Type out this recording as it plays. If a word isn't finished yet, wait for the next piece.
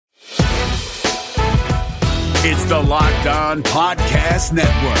It's the Locked On Podcast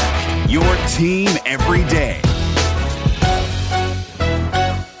Network, your team every day.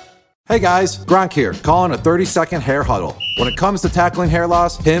 Hey guys, Gronk here, calling a 30-second hair huddle. When it comes to tackling hair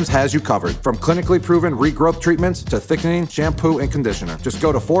loss, Hims has you covered. From clinically proven regrowth treatments to thickening, shampoo, and conditioner. Just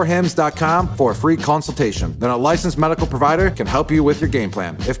go to 4hims.com for a free consultation. Then a licensed medical provider can help you with your game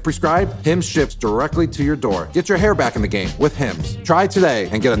plan. If prescribed, Hims ships directly to your door. Get your hair back in the game with Hims. Try today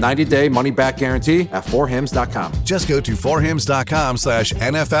and get a 90-day money-back guarantee at 4hims.com. Just go to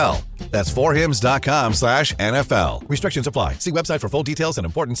 4hims.com/NFL. That's 4hims.com/NFL. Restrictions apply. See website for full details and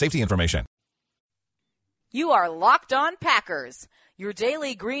important safety information. You are Locked On Packers, your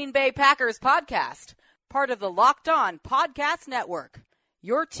daily Green Bay Packers podcast, part of the Locked On Podcast Network,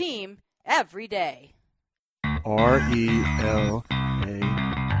 your team every day. RELAX.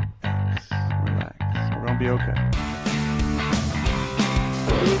 Relax. We're going to be okay.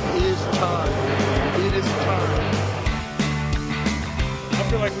 It is time. It is time. I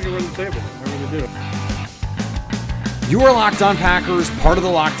feel like we can run the table. I really do. You are Locked On Packers, part of the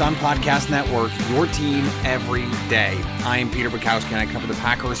Locked On Podcast Network, your team every day. I am Peter Bukowski, and I cover the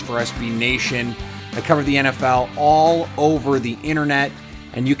Packers for SB Nation. I cover the NFL all over the internet,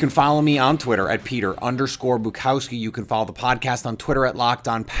 and you can follow me on Twitter at Peter_Bukowski. You can follow the podcast on Twitter at Locked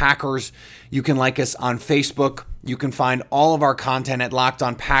On Packers. You can like us on Facebook. You can find all of our content at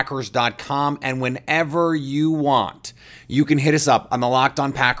LockedOnPackers.com, and whenever you want, you can hit us up on the Locked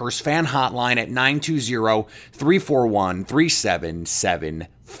On Packers fan hotline at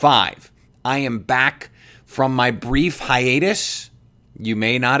 920-341-3775. I am back from my brief hiatus. You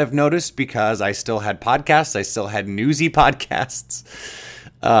may not have noticed because I still had podcasts. I still had newsy podcasts.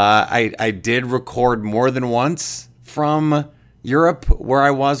 I did record more than once from Europe, where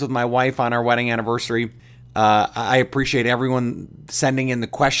I was with my wife on our wedding anniversary. I appreciate everyone sending in the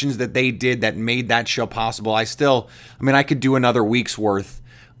questions that they did that made that show possible. I could do another week's worth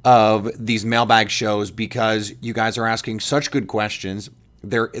of these mailbag shows because you guys are asking such good questions.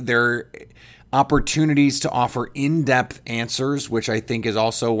 They're opportunities to offer in-depth answers, which I think is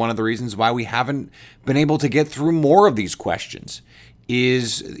also one of the reasons why we haven't been able to get through more of these questions.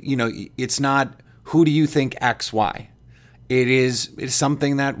 It's not who do you think X, Y. It's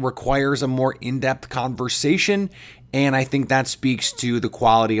something that requires a more in-depth conversation, and I think that speaks to the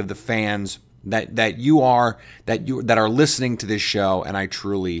quality of the fans that are listening to this show, and I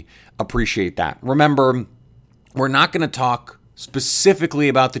truly appreciate that. Remember, we're not going to talk specifically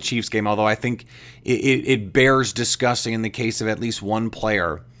about the Chiefs game, although I think it bears discussing in the case of at least one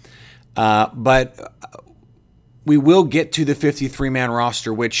player. But we will get to the 53-man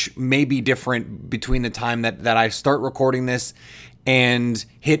roster, which may be different between the time that I start recording this and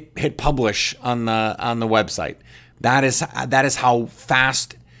hit publish on the website. That is how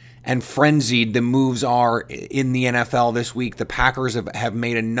fast and frenzied the moves are in the NFL this week. The Packers have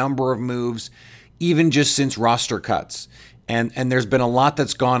made a number of moves, even just since roster cuts. And there's been a lot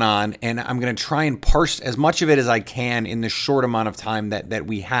that's gone on, and I'm going to try and parse as much of it as I can in the short amount of time that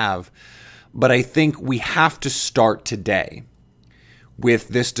we have. But I think we have to start today with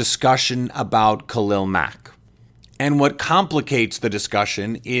this discussion about Khalil Mack. And what complicates the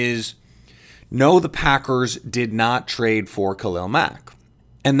discussion is, no, the Packers did not trade for Khalil Mack.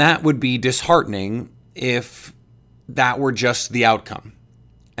 And that would be disheartening if that were just the outcome.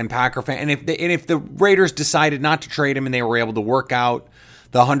 And if the Raiders decided not to trade him and they were able to work out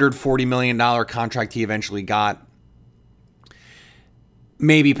the $140 million contract he eventually got,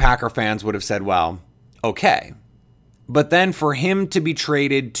 maybe Packer fans would have said, well, okay. But then for him to be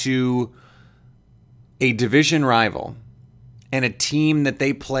traded to a division rival and a team that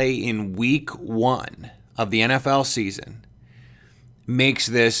they play in week 1 of the NFL season makes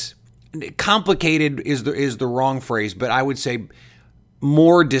this complicated is the wrong phrase, but I would say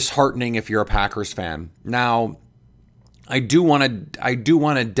more disheartening if you're a Packers fan. Now, I do want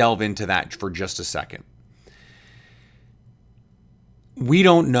to delve into that for just a second. We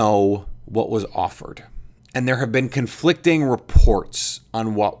don't know what was offered, and there have been conflicting reports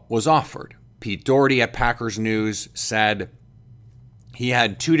on what was offered. Pete Doherty at Packers News said he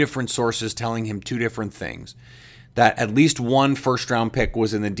had 2 different sources telling him 2 different things, that at least 1 first-round pick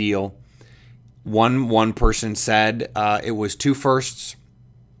was in the deal. One person said it was 2 firsts.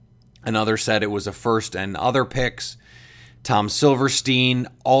 Another said it was a first and other picks. Tom Silverstein,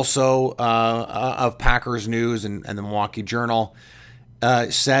 also of Packers News and the Milwaukee Journal,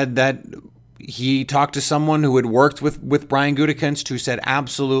 said that he talked to someone who had worked with Brian Gutekunst, who said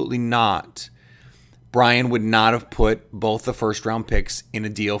absolutely not. Brian would not have put both the first-round picks in a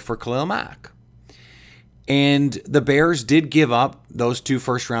deal for Khalil Mack. And the Bears did give up those 2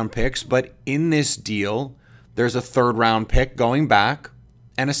 first-round picks, but in this deal, There's a 3rd round pick going back,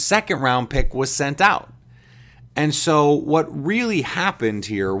 and a 2nd round pick was sent out. And so what really happened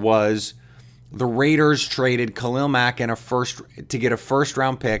here was the Raiders traded Khalil Mack and to get a 1st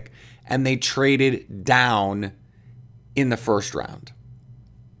round pick, and they traded down in the 1st round.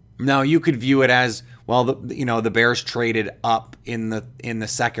 Now you could view it as, well, the Bears traded up in the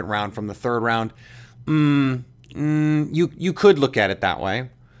 2nd round from the 3rd round. You could look at it that way.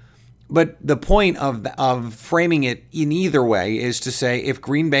 But the point of framing it in either way is to say, if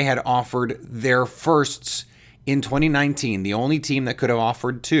Green Bay had offered their firsts in 2019, the only team that could have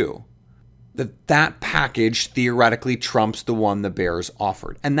offered 2, that package theoretically trumps the one the Bears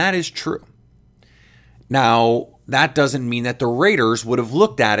offered. And that is true. Now, that doesn't mean that the Raiders would have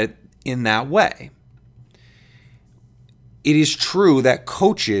looked at it in that way. It is true that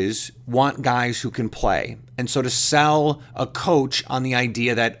coaches want guys who can play. And so to sell a coach on the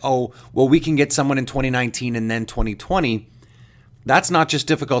idea that, we can get someone in 2019 and then 2020, that's not just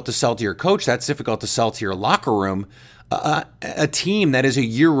difficult to sell to your coach, that's difficult to sell to your locker room. A team that is a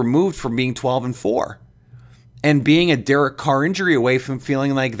year removed from being 12-4 and being a Derek Carr injury away from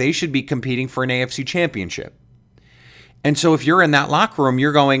feeling like they should be competing for an AFC championship. And so if you're in that locker room,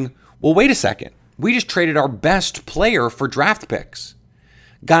 you're going, well, wait a second. We just traded our best player for draft picks.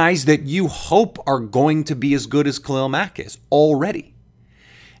 Guys that you hope are going to be as good as Khalil Mack is already.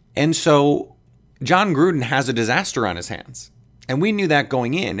 And so John Gruden has a disaster on his hands. And we knew that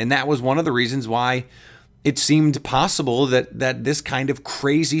going in. And that was one of the reasons why it seemed possible that this kind of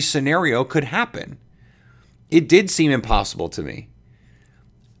crazy scenario could happen. It did seem impossible to me.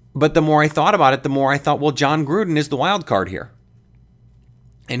 But the more I thought about it, the more I thought, well, John Gruden is the wild card here.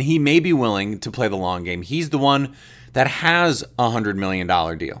 And he may be willing to play the long game. He's the one that has a $100 million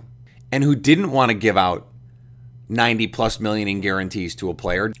deal and who didn't want to give out $90+ million in guarantees to a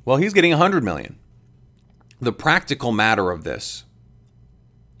player. Well, he's getting $100 million. The practical matter of this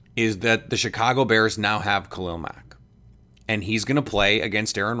is that the Chicago Bears now have Khalil Mack, and he's going to play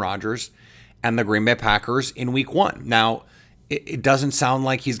against Aaron Rodgers and the Green Bay Packers in week 1. Now, it doesn't sound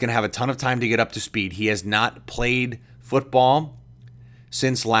like he's going to have a ton of time to get up to speed. He has not played football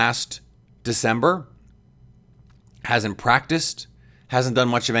since last December, hasn't practiced, hasn't done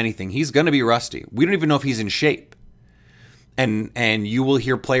much of anything. He's going to be rusty. We don't even know if he's in shape. And you will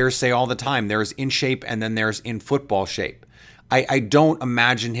hear players say all the time, there's in shape and then there's in football shape. I don't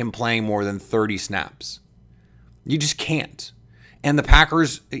imagine him playing more than 30 snaps. You just can't. And the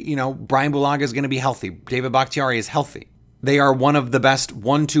Packers, Brian Bulaga is going to be healthy. David Bakhtiari is healthy. They are one of the best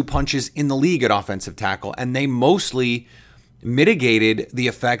 1-2 punches in the league at offensive tackle, and they mostly mitigated the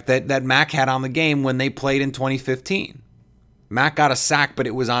effect that Mack had on the game when they played in 2015. Mack got a sack, but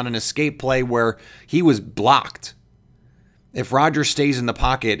it was on an escape play where he was blocked. If Rodgers stays in the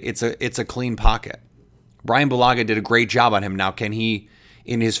pocket, it's a clean pocket. Brian Bulaga did a great job on him. Now, can he,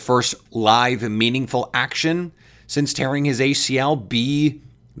 in his first live meaningful action since tearing his ACL, be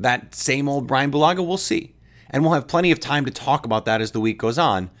that same old Brian Bulaga? We'll see. And we'll have plenty of time to talk about that as the week goes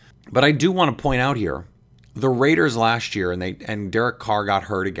on. But I do want to point out here, the Raiders last year, and Derek Carr got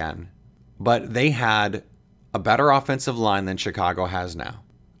hurt again, but they had a better offensive line than Chicago has now,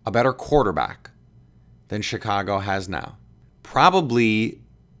 a better quarterback than Chicago has now, probably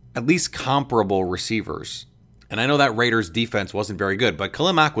at least comparable receivers. And I know that Raiders defense wasn't very good, but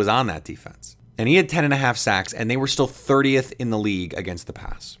Khalil Mack was on that defense. And he had 10.5 sacks, and they were still 30th in the league against the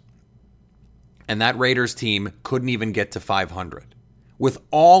pass. And that Raiders team couldn't even get to 500. With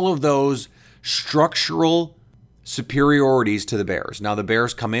all of those structural superiorities to the Bears. Now, the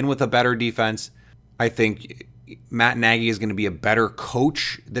Bears come in with a better defense. I think Matt Nagy is going to be a better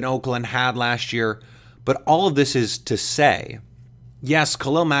coach than Oakland had last year. But all of this is to say, yes,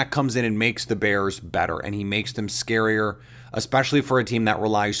 Khalil Mack comes in and makes the Bears better, and he makes them scarier, especially for a team that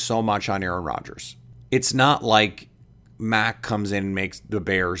relies so much on Aaron Rodgers. It's not like Mack comes in and makes the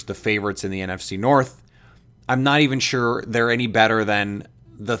Bears the favorites in the NFC North. I'm not even sure they're any better than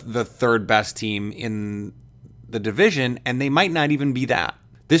the third best team in the division, and they might not even be that.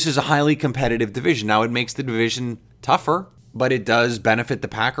 This is a highly competitive division. Now, it makes the division tougher, but it does benefit the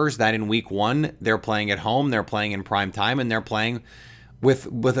Packers that in week 1, they're playing at home, they're playing in prime time, and they're playing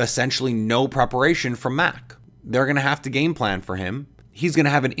with essentially no preparation from Mack. They're going to have to game plan for him. He's going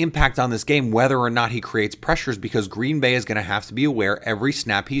to have an impact on this game whether or not he creates pressures, because Green Bay is going to have to be aware every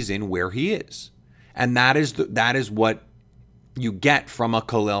snap he's in where he is. And that is what you get from a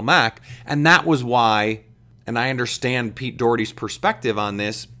Khalil Mack. And that was why, and I understand Pete Doherty's perspective on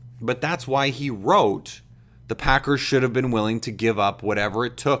this, but that's why he wrote the Packers should have been willing to give up whatever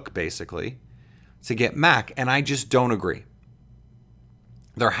it took, basically, to get Mack. And I just don't agree.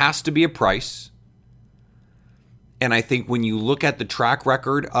 There has to be a price. And I think when you look at the track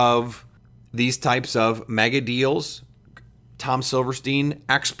record of these types of mega deals, Tom Silverstein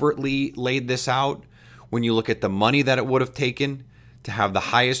expertly laid this out. When you look at the money that it would have taken to have the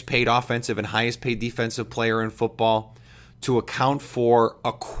highest paid offensive and highest paid defensive player in football, to account for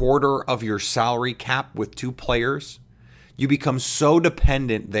a quarter of your salary cap with 2 players, you become so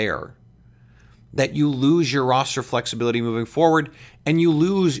dependent there that you lose your roster flexibility moving forward, and you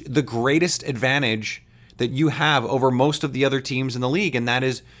lose the greatest advantage that you have over most of the other teams in the league, and that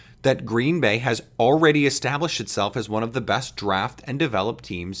is that Green Bay has already established itself as one of the best draft and develop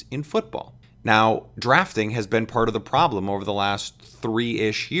teams in football. Now, drafting has been part of the problem over the last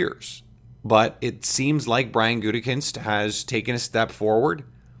 3-ish years, but it seems like Brian Gutekunst has taken a step forward.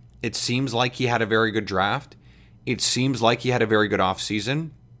 It seems like he had a very good draft. It seems like he had a very good offseason.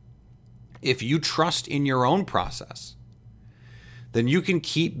 If you trust in your own process, then you can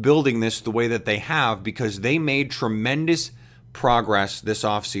keep building this the way that they have, because they made tremendous progress this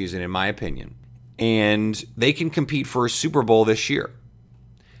offseason, in my opinion. And they can compete for a Super Bowl this year.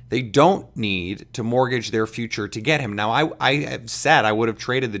 They don't need to mortgage their future to get him. Now, I have said I would have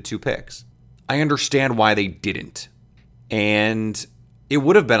traded the 2 picks. I understand why they didn't. And it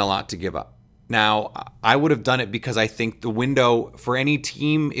would have been a lot to give up. Now, I would have done it because I think the window for any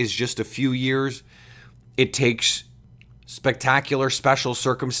team is just a few years. It takes spectacular special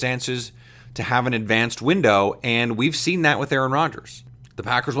circumstances to have an advanced window, and we've seen that with Aaron Rodgers. The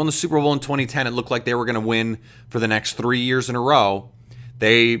Packers won the Super Bowl in 2010. It looked like they were going to win for the next 3 years in a row.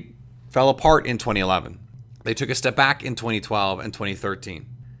 They fell apart in 2011. They took a step back in 2012 and 2013.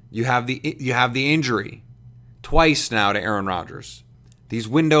 You have the injury twice now to Aaron Rodgers. These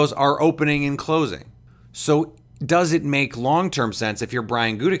windows are opening and closing. So does it make long-term sense if you're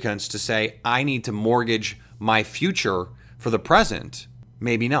Brian Gutekunst to say, I need to mortgage my future for the present?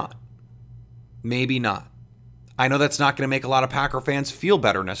 Maybe not. Maybe not. I know that's not going to make a lot of Packer fans feel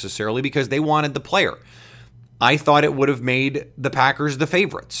better necessarily, because they wanted the player. I thought it would have made the Packers the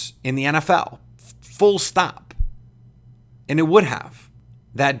favorites in the NFL. Full stop. And it would have.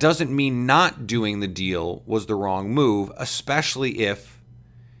 That doesn't mean not doing the deal was the wrong move, especially if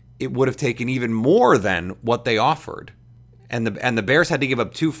it would have taken even more than what they offered. And the Bears had to give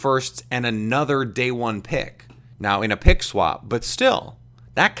up 2 firsts and another day 1 pick. Now in a pick swap, but still,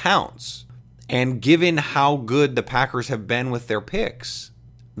 that counts. And given how good the Packers have been with their picks,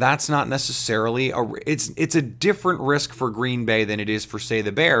 that's not necessarily it's a different risk for Green Bay than it is for, say,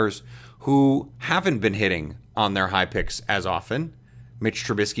 the Bears, who haven't been hitting on their high picks as often. Mitch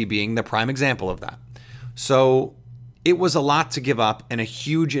Trubisky being the prime example of that. So it was a lot to give up and a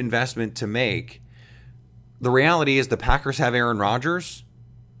huge investment to make. The reality is the Packers have Aaron Rodgers.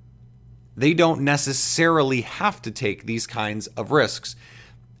 They don't necessarily have to take these kinds of risks.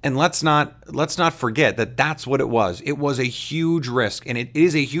 And let's not forget that that's what it was. It was a huge risk, and it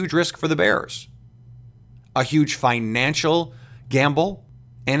is a huge risk for the Bears. A huge financial gamble,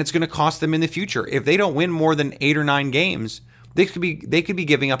 and it's going to cost them in the future. If they don't win more than 8 or 9 games, they could be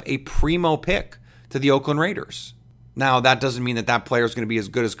giving up a primo pick to the Oakland Raiders. Now, that doesn't mean that player is going to be as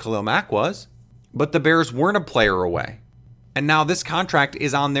good as Khalil Mack was, but the Bears weren't a player away. And now this contract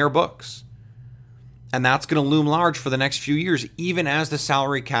is on their books. And that's going to loom large for the next few years, even as the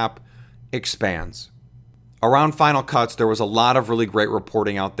salary cap expands. Around Final Cuts, there was a lot of really great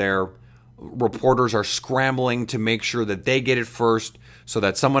reporting out there. Reporters are scrambling to make sure that they get it first so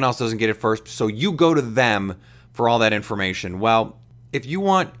that someone else doesn't get it first. So you go to them for all that information. Well, if you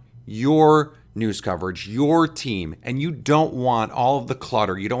want your news coverage, your team, and you don't want all of the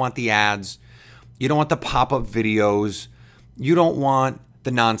clutter, you don't want the ads, you don't want the pop-up videos, you don't want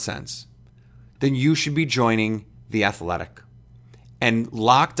the nonsense, then you should be joining The Athletic. And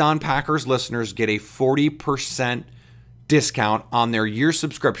Locked On Packers listeners get a 40% discount on their year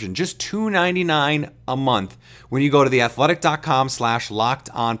subscription, just $2.99 a month, when you go to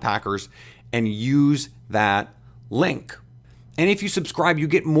theathletic.com/lockedonpackers and use that link. And if you subscribe, you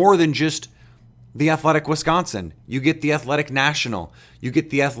get more than just The Athletic Wisconsin. You get The Athletic National. You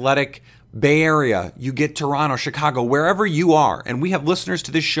get The Athletic Bay Area. You get Toronto, Chicago, wherever you are. And we have listeners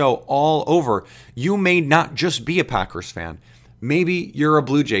to this show all over. You may not just be a Packers fan. Maybe you're a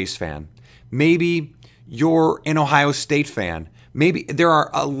Blue Jays fan. Maybe you're an Ohio State fan. Maybe there are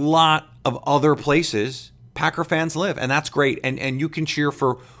a lot of other places Packer fans live, and that's great. And you can cheer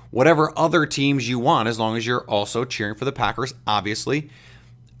for whatever other teams you want, as long as you're also cheering for the Packers, obviously.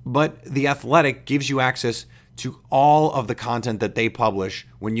 But The Athletic gives you access to all of the content that they publish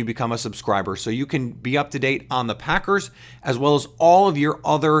when you become a subscriber. So you can be up to date on the Packers as well as all of your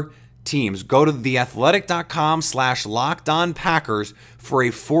other teams. Go to theathletic.com/lockedonpackers for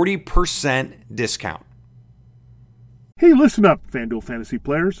a 40% discount. Hey, listen up, FanDuel Fantasy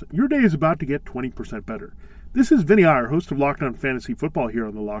players. Your day is about to get 20% better. This is Vinny Iyer, host of Locked On Fantasy Football here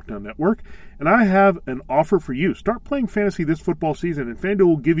on the Locked On Network, and I have an offer for you. Start playing fantasy this football season, and FanDuel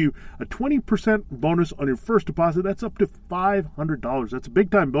will give you a 20% bonus on your first deposit. That's up to $500. That's a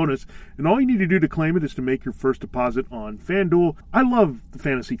big-time bonus, and all you need to do to claim it is to make your first deposit on FanDuel. I love the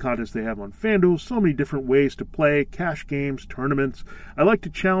fantasy contests they have on FanDuel. So many different ways to play, cash games, tournaments. I like to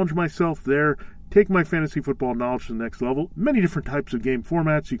challenge myself there. Take my fantasy football knowledge to the next level. Many different types of game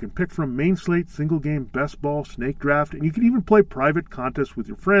formats you can pick from: main slate, single game, best ball, snake draft, and you can even play private contests with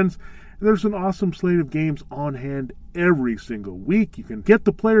your friends. And there's an awesome slate of games on hand every single week. You can get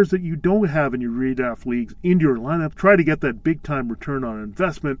the players that you don't have in your redraft leagues into your lineup. Try to get that big-time return on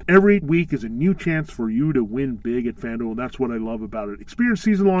investment. Every week is a new chance for you to win big at FanDuel, and that's what I love about it. Experience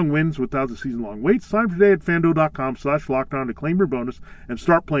season-long wins without the season-long waits. Sign up today at FanDuel.com/LockedOn to claim your bonus and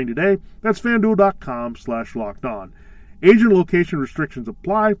start playing today. That's FanDuel.com/LockedOn. Age and location restrictions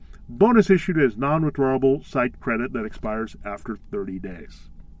apply. Bonus issued as non-withdrawable site credit that expires after 30 days.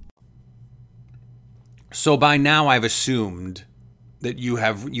 So by now I've assumed that you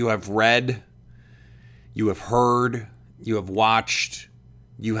have read, you have heard, you have watched,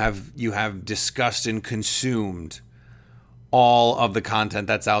 you have discussed and consumed all of the content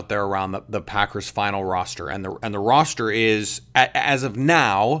that's out there around the Packers' final roster. And the roster is, as of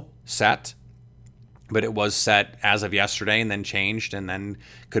now, set, but it was set as of yesterday and then changed, and then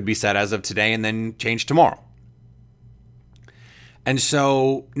could be set as of today and then changed tomorrow. And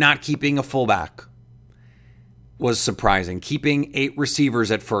so not keeping a fullback was surprising. Keeping 8 receivers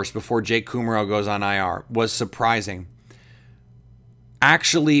at first before Jake Kumerow goes on IR was surprising.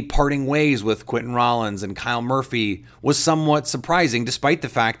 Actually parting ways with Quentin Rollins and Kyle Murphy was somewhat surprising, despite the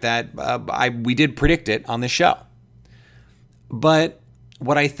fact that we did predict it on the show. But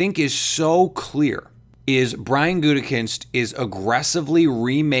what I think is so clear is Brian Gutekunst is aggressively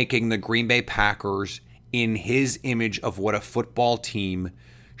remaking the Green Bay Packers in his image of what a football team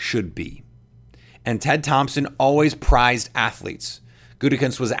should be. And Ted Thompson always prized athletes.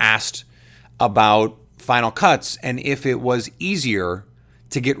 Gutekunst was asked about final cuts and if it was easier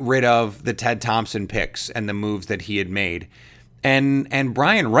to get rid of the Ted Thompson picks and the moves that he had made. And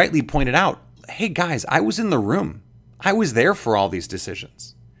Brian rightly pointed out, hey guys, I was in the room. I was there for all these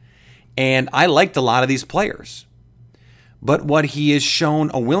decisions. And I liked a lot of these players. But what he has shown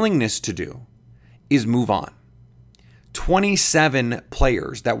a willingness to do is move on. 27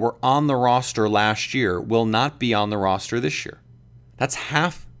 players that were on the roster last year will not be on the roster this year. That's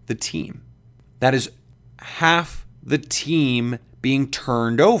half the team. That is half the team being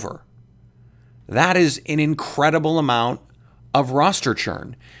turned over. That is an incredible amount of roster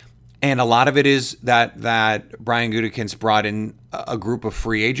churn. And a lot of it is that Brian Gutekunst brought in a group of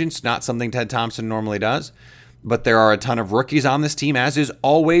free agents, not something Ted Thompson normally does. But there are a ton of rookies on this team, as is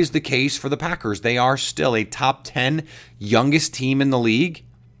always the case for the Packers. They are still a top 10 youngest team in the league,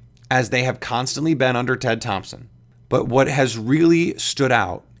 as they have constantly been under Ted Thompson. But what has really stood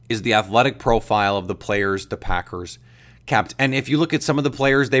out is the athletic profile of the players the Packers kept. And if you look at some of the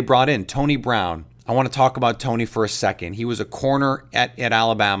players they brought in, Tony Brown, I want to talk about Tony for a second. He was a corner at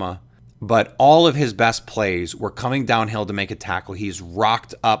Alabama, but all of his best plays were coming downhill to make a tackle. He's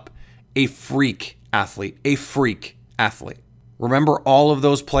rocked up a freak athlete. Remember all of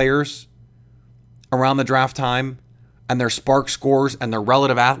those players around the draft time and their spark scores and their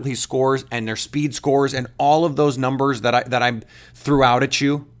relative athlete scores and their speed scores and all of those numbers that I threw out at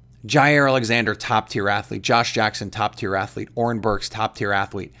you? Jair Alexander, top-tier athlete. Josh Jackson, top-tier athlete. Oren Burks, top-tier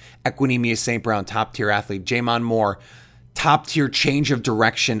athlete. Equinemius St. Brown, top-tier athlete. Jamon Moore, top-tier change of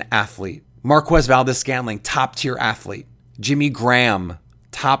direction athlete. Marquez Valdes-Scantling, top-tier athlete. Jimmy Graham,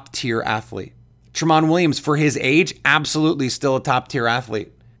 top-tier athlete. Tramon Williams, for his age, absolutely still a top-tier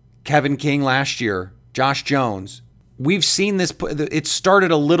athlete. Kevin King last year. Josh Jones. We've seen this. It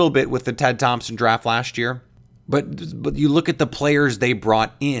started a little bit with the Ted Thompson draft last year. But you look at the players they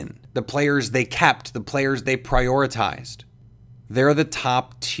brought in, the players they kept, the players they prioritized. They're the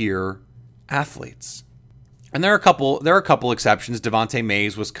top-tier athletes. And there are a couple exceptions. Devontae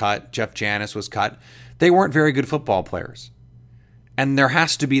Mays was cut. Jeff Janis was cut. They weren't very good football players. And there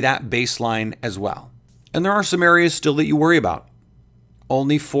has to be that baseline as well. And there are some areas still that you worry about.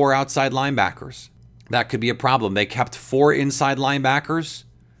 Only 4 outside linebackers. That could be a problem. They kept 4 inside linebackers.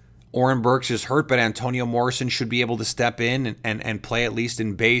 Oren Burks is hurt, but Antonio Morrison should be able to step in and play at least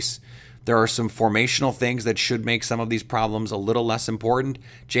in base. There are some formational things that should make some of these problems a little less important.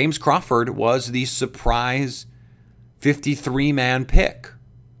 James Crawford was the surprise 53-man pick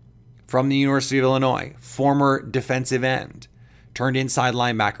from the University of Illinois, former defensive end, turned inside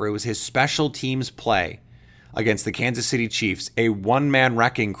linebacker. It was his special teams play against the Kansas City Chiefs, a one-man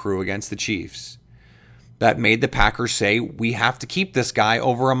wrecking crew against the Chiefs, that made the Packers say, we have to keep this guy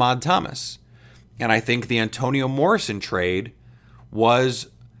over Ahmad Thomas. And I think the Antonio Morrison trade was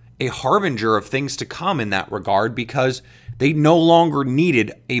a harbinger of things to come in that regard, because they no longer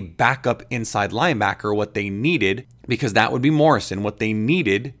needed a backup inside linebacker. What they needed, because that would be Morrison, what they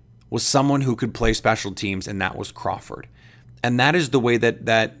needed was someone who could play special teams, and that was Crawford. And that is the way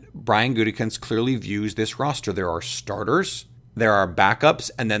that Brian Gutekunst clearly views this roster. There are starters, there are backups,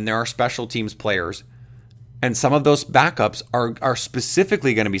 and then there are special teams players. And some of those backups are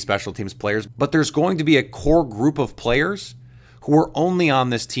specifically going to be special teams players, but there's going to be a core group of players who are only on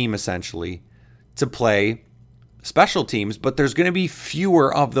this team essentially to play special teams, but there's going to be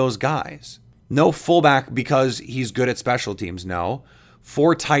fewer of those guys. No fullback because he's good at special teams, no.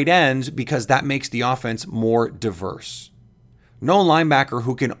 4 tight ends because that makes the offense more diverse. No linebacker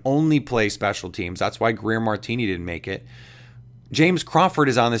who can only play special teams. That's why Greer Martini didn't make it. James Crawford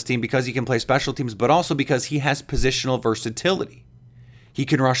is on this team because he can play special teams, but also because he has positional versatility. He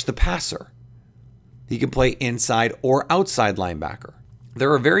can rush the passer. He can play inside or outside linebacker.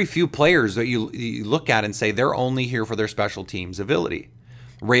 There are very few players that you look at and say they're only here for their special teams ability.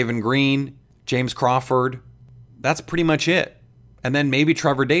 Raven Green, James Crawford, that's pretty much it. And then maybe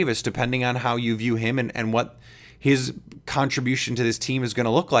Trevor Davis, depending on how you view him and what his contribution to this team is going to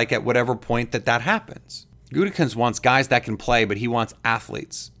look like at whatever point that happens. Gutekunst wants guys that can play, but he wants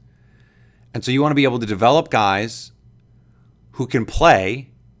athletes. And so you want to be able to develop guys who can play.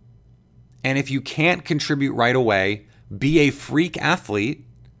 And if you can't contribute right away, be a freak athlete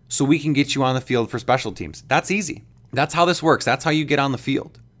so we can get you on the field for special teams. That's easy. That's how this works. That's how you get on the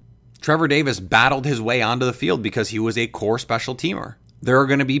field. Trevor Davis battled his way onto the field because he was a core special teamer. There are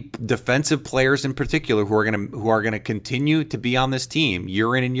going to be defensive players in particular who are going to continue to be on this team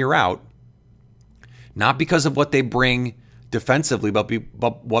year in and year out. Not because of what they bring defensively,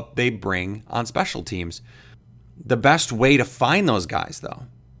 but what they bring on special teams. The best way to find those guys, though,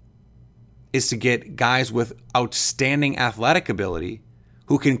 is to get guys with outstanding athletic ability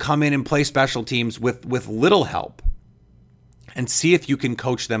who can come in and play special teams with little help, and see if you can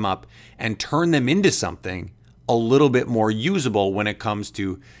coach them up and turn them into something a little bit more usable when it comes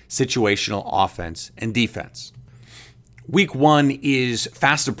to situational offense and defense. Week 1 is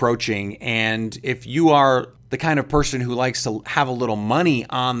fast approaching, and if you are the kind of person who likes to have a little money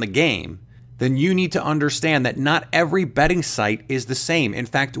on the game, then you need to understand that not every betting site is the same. In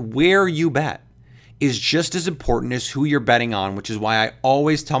fact, where you bet is just as important as who you're betting on, which is why I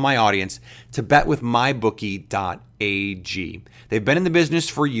always tell my audience to bet with mybookie.ag. They've been in the business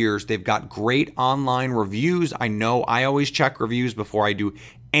for years. They've got great online reviews. I know I always check reviews before I do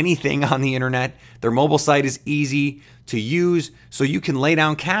anything on the internet. Their mobile site is easy to use, so you can lay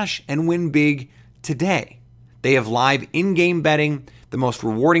down cash and win big today. They have live in-game betting, the most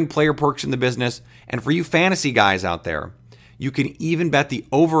rewarding player perks in the business, and for you fantasy guys out there, you can even bet the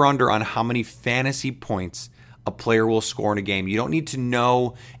over-under on how many fantasy points a player will score in a game. You don't need to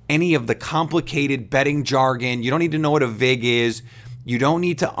know any of the complicated betting jargon. You don't need to know what a VIG is. You don't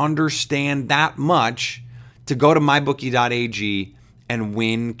need to understand that much to go to mybookie.ag and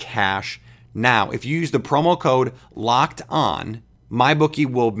win cash now. If you use the promo code LOCKEDON, MyBookie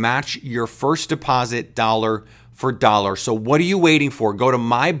will match your first deposit dollar for dollar. So what are you waiting for? Go to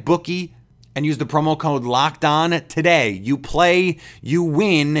MyBookie and use the promo code LOCKEDON today. You play, you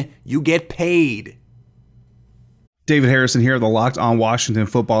win, you get paid. David Harrison here, the Locked On Washington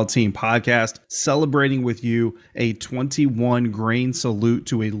Football Team podcast, celebrating with you a 21 grain salute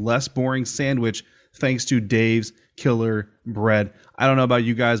to a less boring sandwich thanks to Dave's Killer Bread. I don't know about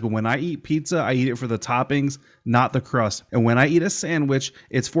you guys, but when I eat pizza, I eat it for the toppings, not the crust. And when I eat a sandwich,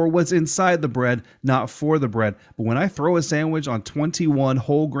 it's for what's inside the bread, not for the bread. But when I throw a sandwich on 21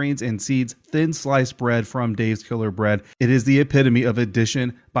 whole grains and seeds, thin sliced bread from Dave's Killer Bread, it is the epitome of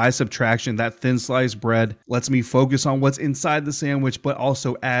addition by subtraction. That thin sliced bread lets me focus on what's inside the sandwich, but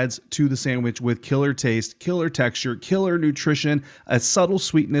also adds to the sandwich with killer taste, killer texture, killer nutrition, a subtle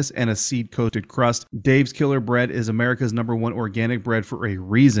sweetness, and a seed-coated crust. Dave's Killer Bread is America's #1 organic bread for a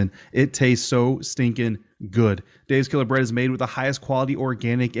reason. It tastes so stinking good. Dave's Killer Bread is made with the highest quality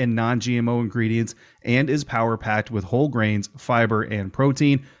organic and non-GMO ingredients and is power-packed with whole grains, fiber, and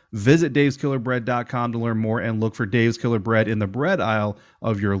protein. Visit daveskillerbread.com to learn more and look for Dave's Killer Bread in the bread aisle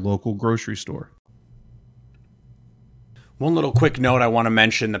of your local grocery store. One little quick note I want to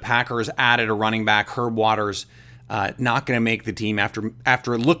mention, the Packers added a running back, Herb Waters, not going to make the team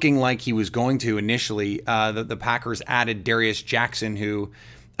after looking like he was going to initially. The Packers added Darius Jackson, who,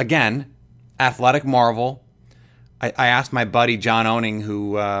 again, athletic marvel. I asked my buddy John Owning,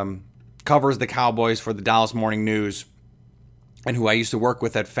 who covers the Cowboys for the Dallas Morning News and who I used to work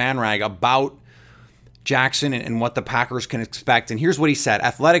with at FanRag, about Jackson and what the Packers can expect. And here's what he said.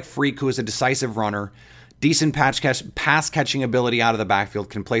 Athletic freak who is a decisive runner, decent pass catching ability out of the backfield,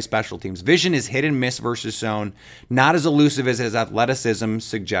 can play special teams. Vision is hit and miss versus zone, not as elusive as his athleticism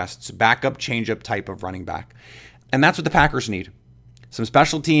suggests. Backup, change-up type of running back. And that's what the Packers need. Some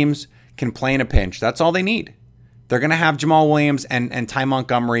special teams can play in a pinch. That's all they need. They're going to have Jamal Williams and Ty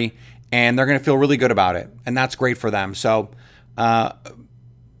Montgomery, and they're going to feel really good about it. And that's great for them. So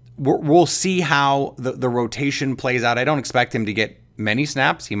we'll see how the rotation plays out. I don't expect him to get many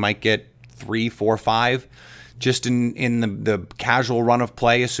snaps. He might get 3, 4, 5 just in the casual run of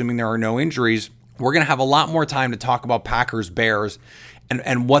play, assuming there are no injuries. We're going to have a lot more time to talk about Packers-Bears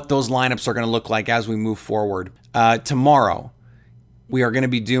and what those lineups are going to look like as we move forward. Tomorrow, we are going to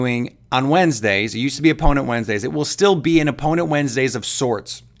be doing on Wednesdays. It used to be Opponent Wednesdays. It will still be an Opponent Wednesdays of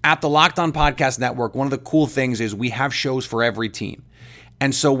sorts. At the Locked On Podcast Network, one of the cool things is we have shows for every team.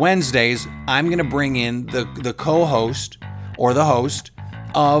 And so Wednesdays, I'm going to bring in the co-host or the host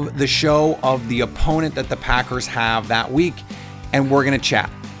of the show of the opponent that the Packers have that week, and we're going to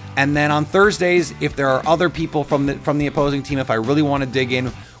chat. And then on Thursdays, if there are other people from the opposing team, if I really want to dig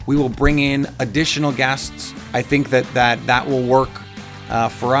in, we will bring in additional guests. I think that will work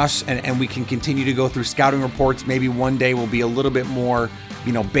for us, and we can continue to go through scouting reports. Maybe one day will be a little bit more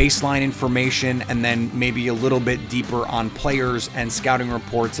baseline information, and then maybe a little bit deeper on players and scouting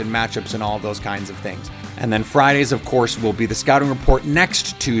reports and matchups and all of those kinds of things. And then Fridays, of course, will be the scouting report.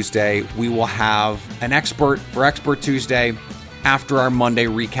 Next Tuesday, we will have an expert for Expert Tuesday after our Monday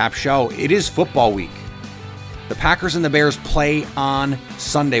recap show. It is football week. The Packers and the Bears play on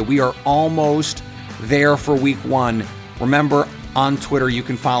Sunday. We are almost there for week 1. Remember, on Twitter, you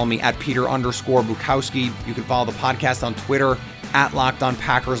can follow me at Peter_Bukowski. You can follow the podcast on Twitter at Locked On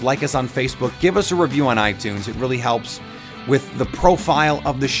Packers. Like us on Facebook. Give us a review on iTunes. It really helps with the profile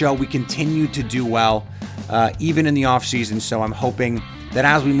of the show. We continue to do well, even in the offseason. So I'm hoping that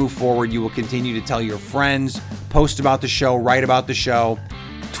as we move forward, you will continue to tell your friends, post about the show, write about the show,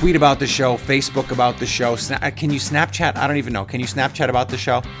 tweet about the show, Facebook about the show. Can you Snapchat? I don't even know. Can you Snapchat about the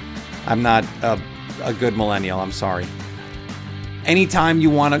show? I'm not a good millennial. I'm sorry. Anytime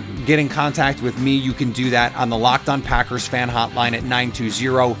you want to get in contact with me, you can do that on the Locked On Packers fan hotline at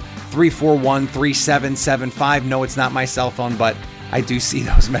 920-341-3775. No, it's not my cell phone, but I do see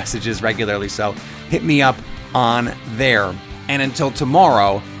those messages regularly, so hit me up on there. And until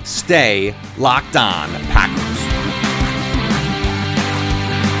tomorrow, stay locked on Packers.